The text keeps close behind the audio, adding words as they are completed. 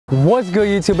What's good,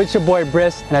 YouTube? It's your boy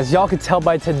Briss, and as y'all can tell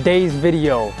by today's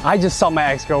video, I just saw my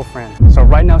ex-girlfriend. So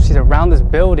right now she's around this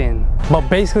building. But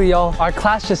basically, y'all, our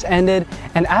class just ended,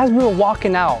 and as we were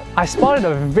walking out, I spotted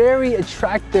a very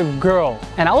attractive girl.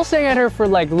 And I was staring at her for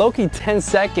like low-key 10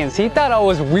 seconds. He thought I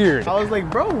was weird. I was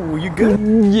like, bro, you good?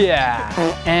 Yeah.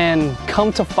 And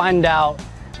come to find out,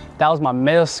 that was my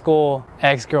middle school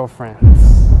ex-girlfriend.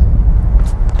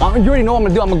 You already know what I'm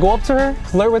gonna do. I'm gonna go up to her,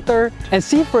 flirt with her, and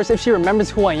see first if she remembers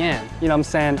who I am. You know what I'm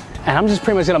saying? And I'm just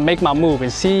pretty much gonna make my move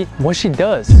and see what she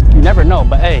does. You never know,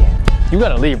 but hey, you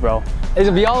gotta leave, bro.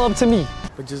 It'll be all up to me.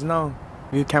 But just know,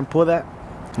 if you can't pull that,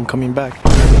 I'm coming back.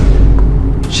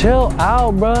 Chill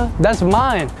out, bruh. That's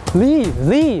mine. Leave,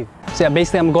 leave. So yeah,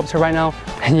 basically I'm gonna go up to her right now,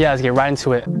 and yeah, let's get right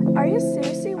into it. Are you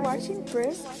seriously watching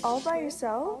Briss all by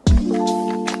yourself?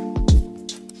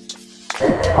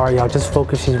 Alright, y'all, just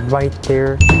focus. She's right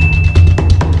there.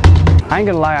 I ain't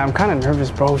gonna lie, I'm kind of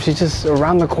nervous, bro. She's just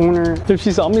around the corner. If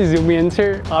she saw me zooming into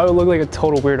her, I would look like a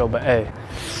total weirdo. But hey,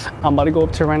 I'm about to go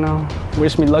up to her right now.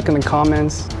 Wish me luck in the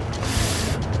comments.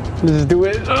 Let's do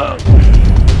it.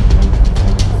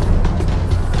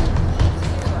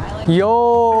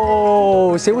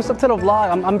 Yo, say what's up to the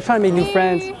vlog. I'm trying to make new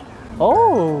friends.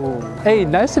 Oh, hey,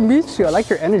 nice to meet you. I like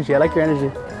your energy. I like your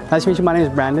energy. Nice to meet you. My name is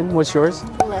Brandon. What's yours?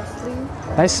 Leslie.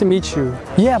 Nice to meet you.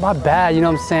 Yeah, my bad, you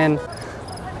know what I'm saying?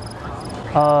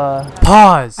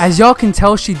 Pause. As y'all can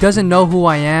tell, she doesn't know who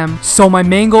I am. So my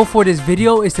main goal for this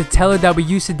video is to tell her that we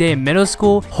used to date in middle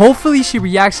school. Hopefully she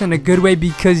reacts in a good way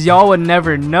because y'all would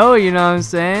never know, you know what I'm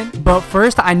saying? But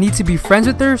first, I need to be friends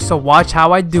with her, so watch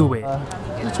how I do it.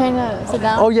 You trying to sit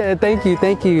down? Oh yeah, thank you. You know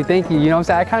what I'm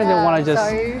saying? I kind of didn't want to just,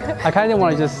 sorry. I kind of didn't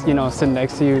want to just, you know, sit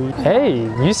next to you. Hey,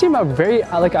 you seem a very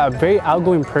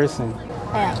outgoing person.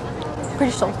 Yeah.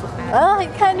 Pretty social. I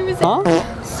can't even say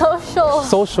social.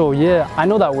 Social, yeah. I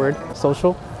know that word,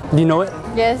 social. Do you know it?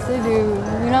 Yes, I do.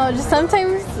 You know, just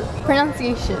sometimes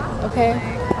pronunciation, okay?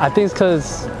 I think it's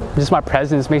because just my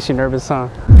presence makes you nervous, huh?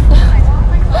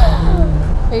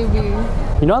 Maybe.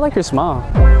 You know, I like your smile.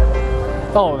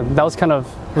 Oh, that was kind of,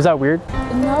 was that weird?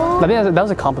 No. I think that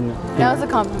was a compliment. That was a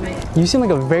compliment. You seem like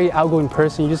a very outgoing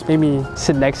person. You just made me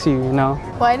sit next to you, you know?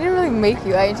 Well, I didn't really make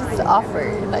you. I just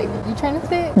offered. Like, you trying to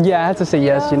sit? Yeah, I had to say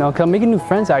yes, you know, because I'm making new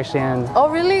friends actually. And Oh,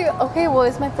 really? Okay, well,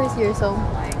 it's my first year, so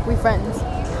we friends.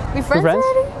 We friends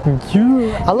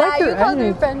already? I like your you called me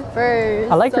energy. friend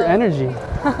first. I like your energy.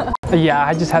 Yeah,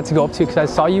 I just had to go up to you because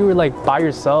I saw you were like by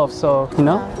yourself, so, you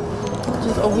know?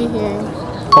 Just over here.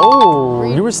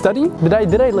 Oh, you were studying?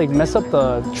 Did I like mess up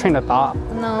the train of thought?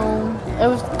 No, it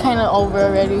was kind of over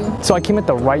already. So I came at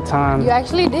the right time. You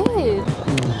actually did.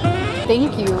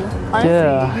 Thank you.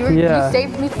 Honestly, you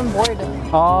saved me from boredom.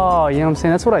 Oh, you know what I'm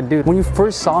saying? That's what I do. When you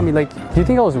first saw me, like, do you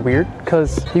think I was weird?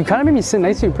 Because you kind of made me sit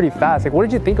next to you pretty fast. Like, what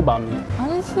did you think about me?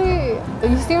 Honestly,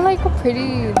 you seem like a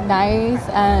pretty nice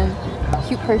and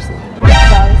cute person. So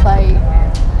I was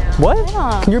like, what?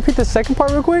 Yeah. Can you repeat the second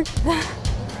part real quick?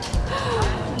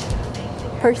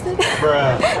 Person?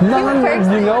 Bruh. No,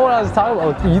 you know what I was talking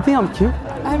about. You think I'm cute?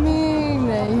 I mean,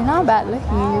 you're not bad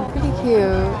looking. You're pretty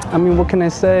cute. I mean, what can I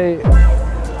say?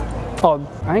 Oh,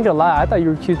 I ain't gonna lie. I thought you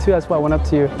were cute too. That's why I went up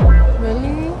to you.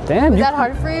 Really? Damn. Was that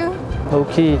hard for you? Low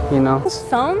key, you know.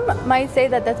 Some might say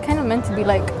that that's kind of meant to be.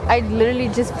 Like, I literally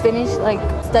just finished like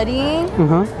studying,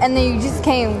 and then you just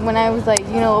came when I was like,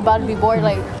 you know, about to be bored.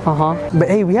 Like, But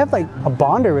hey, we have like a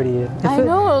bond already. I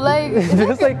know, like,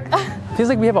 Feels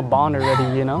like we have a bond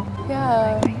already, you know.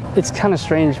 yeah. It's kind of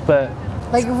strange, but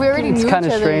Like, if we already knew each kinda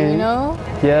other, strange. you know.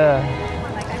 yeah,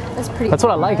 That's pretty. that's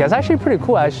what I like. It's actually pretty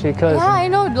cool, actually, cause Yeah, I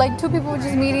know. Like, two people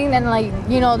just meeting and like,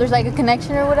 you know, there's like a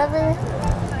connection or whatever.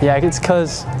 yeah, it's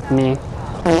cause me,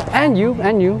 and you.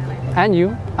 I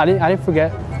didn't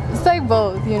forget. It's like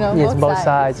both, you know. Yeah, it's both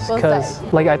sides. Both Cause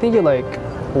sides. like I think you're like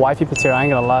wifey material. I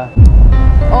ain't gonna lie.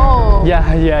 Oh.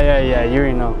 Yeah. You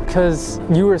already know. Cause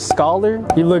you were a scholar.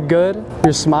 You look good.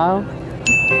 Your smile,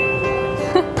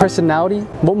 personality.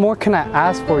 What more can I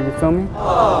ask for? You feel me?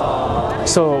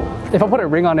 So if I put a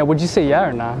ring on it, would you say yeah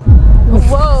or not?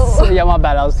 Whoa. Yeah, my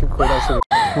bad. That was too quick.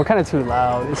 We're kind of too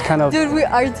loud. It's kind of. Dude, we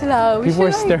are too loud. People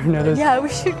are staring at us. Yeah, we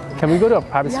should. Can we go to a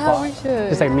private spot? Yeah, we should.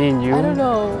 Just like me and you. I don't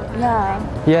know. Yeah.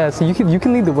 Yeah. So you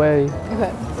can lead the way.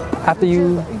 Okay. After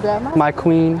you, You grab mine? my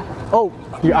queen. Oh,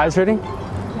 your eyes hurting?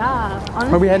 Yeah. Honestly,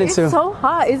 Where we headed it's to? so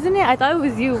hot, isn't it? I thought it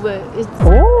was you, but it's.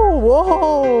 Oh,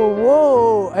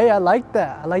 whoa. Hey, I like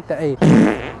that. Hey.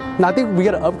 No, I think we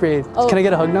gotta upgrade. Oh. Can I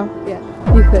get a hug now? Yeah.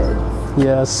 You could.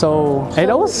 Yeah, so hey,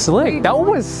 that was slick. That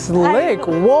was slick.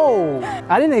 Whoa.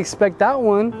 I didn't expect that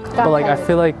one. But like I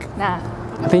feel like Nah.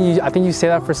 I think you say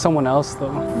that for someone else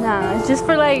though. Nah. It's just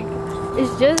for like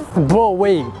It's just. Bro,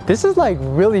 wait. This is like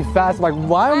really fast. Like,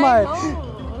 why am I? know.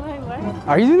 Like, what?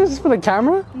 Are you doing this for the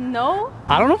camera? No.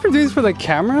 I don't know if you're doing this for the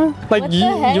camera. Like, What the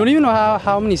you heck? don't even know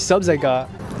how many subs I got.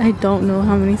 I don't know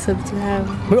how many subs you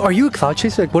have. Wait, are you a cloud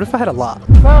chaser? Like, what if I had a lot?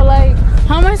 Bro, like,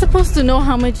 how am I supposed to know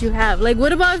how much you have? Like,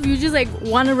 what about if you just like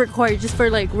want to record just for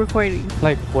like recording?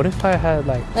 Like, what if I had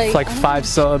like I don't 5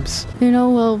 subs? You know,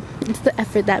 well, it's the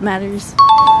effort that matters.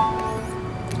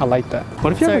 I like that.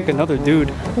 What if you have Sorry. like another dude?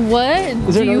 What?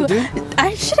 Is there another dude?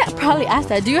 I should have probably asked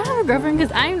that. Do you have a girlfriend?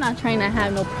 Because I'm not trying to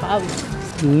have no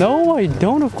problems. No, I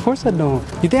don't. Of course I don't.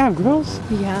 You think I have girls?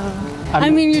 Yeah. I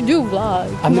mean, you do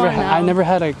vlog. I Come on now. never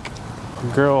had like a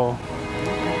girl.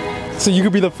 So you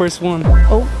could be the first one.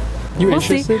 Oh, You we'll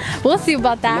interested? see. We'll see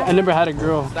about that. I never had a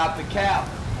girl. Stop the cap.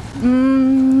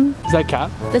 Is that cap?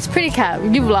 That's pretty cap.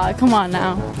 You vlog. Come on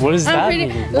now. What does that pretty,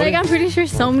 mean? like, I'm pretty sure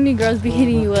so many girls be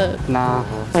hitting you up. Nah.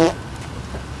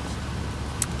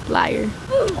 Liar.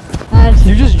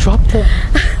 You just dropped it.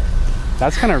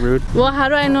 That's kind of rude. Well, how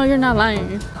do I know you're not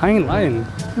lying? I ain't lying.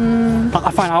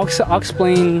 Fine, I'll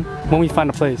explain when we find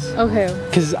a place. Okay.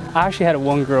 Cause I actually had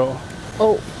one girl.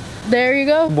 Oh, there you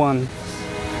go. One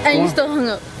And you still hung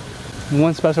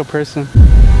up. special person.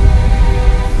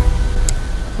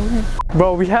 Okay.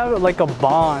 Bro, we have like a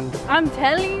bond. I'm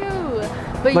telling you.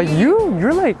 But Like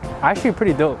you're like actually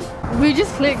pretty dope. we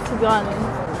just clicked, to be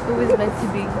honest. It was meant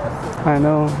to be. I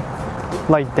know.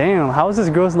 Like damn, how is this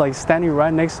girl like standing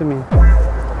right next to me?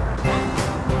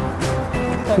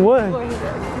 What?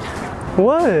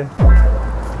 What?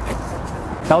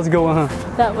 That was a good one,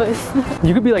 huh? That was.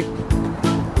 You could be like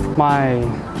my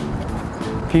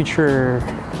future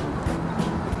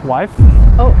wife.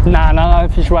 Oh, Nah,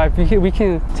 not future wife. We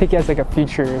can take it as like a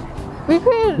future we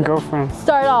could girlfriend.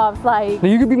 start off like No,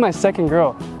 you could be my second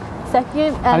girl.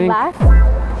 second I and think- last.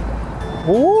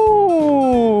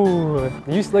 Ooh,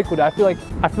 you slick with it. I feel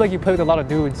like you play with a lot of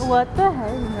dudes. What the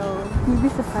heck? No, you'd be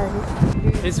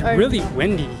surprised. It's really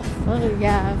windy. Oh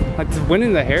yeah. Like the wind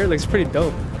in the hair looks pretty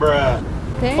dope. Bruh.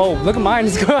 Dang. Oh, look at mine.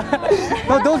 It's good.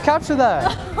 No, don't capture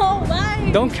that. Oh my.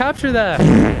 Don't capture that.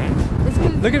 It's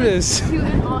 'cause Look at this. you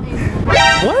in all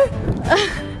angles. What?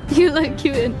 You look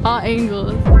cute in all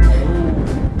angles.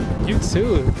 You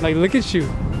too. Like, look at you.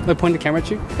 Like, point the camera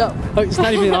at you. No. Oh, it's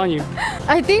not even on you.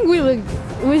 I think we look.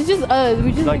 It was just us.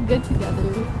 We just Like- look good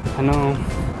together. I know.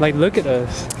 Like, look at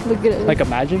us. Look at us. Like,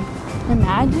 imagine.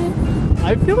 Imagine.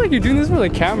 I feel like you're doing this for the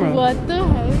camera. What the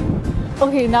heck?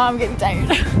 Okay, now I'm getting tired.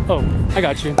 Oh, I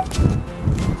got you.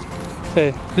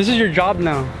 Hey, this is your job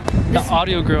now. The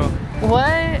audio girl.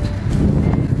 What?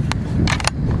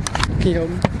 Can you help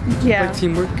me? Yeah. Like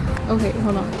teamwork. Okay,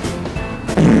 hold on.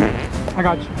 I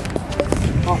got you.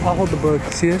 I'll hold the book.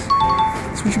 See this?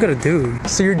 That's what you gotta do.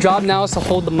 So your job now is to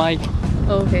hold the mic.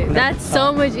 Okay, that's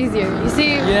so much easier. You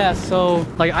see? Yeah, so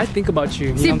like I think about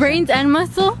you. See, know what brains and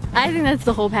muscle? I think that's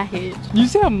the whole package. I'm saying? You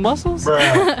see how muscles?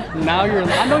 Bruh. Now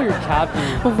I know you're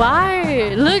capping.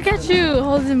 Why? Look at you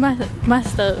holding my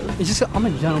stuff. It's just I'm a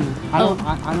gentleman. I know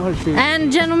how to treat.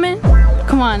 And gentlemen,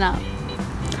 come on now.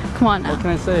 Come on What now.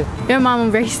 can I say? Your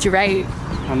mom raised you right.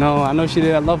 I know she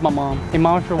did. I love my mom. Hey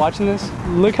mom, if you're watching this,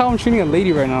 look how I'm treating a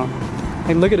lady right now.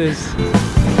 Hey, look at this.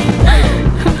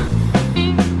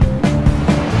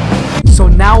 So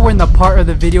now we're in the part of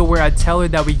the video where I tell her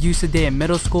that we used to date in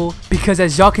middle school, because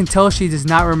as y'all can tell, she does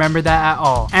not remember that at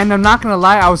all. And I'm not gonna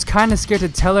lie, I was kind of scared to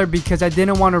tell her because I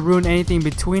didn't want to ruin anything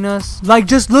between us. Like,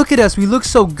 just look at us, we look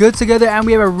so good together and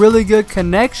we have a really good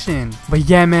connection. But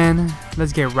yeah man,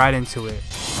 let's get right into it.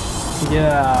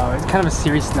 Yeah, it's kind of a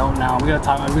serious note now. We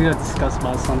gotta discuss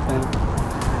about something.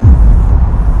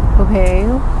 Okay,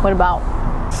 what about?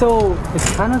 So it's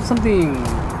kind of something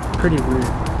pretty weird.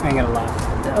 I ain't gonna lie.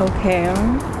 Okay.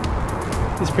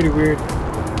 It's pretty weird.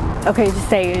 Okay, just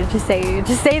say it. Just say it.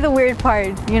 Just say the weird part,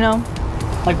 you know?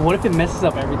 Like, what if it messes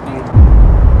up everything?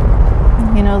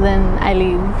 You know, then I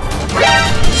leave.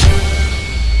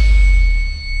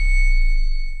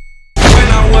 When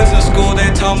I was in school,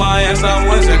 they told my ass I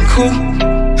wasn't cool.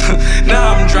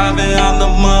 Now I'm driving on the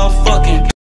motherfucking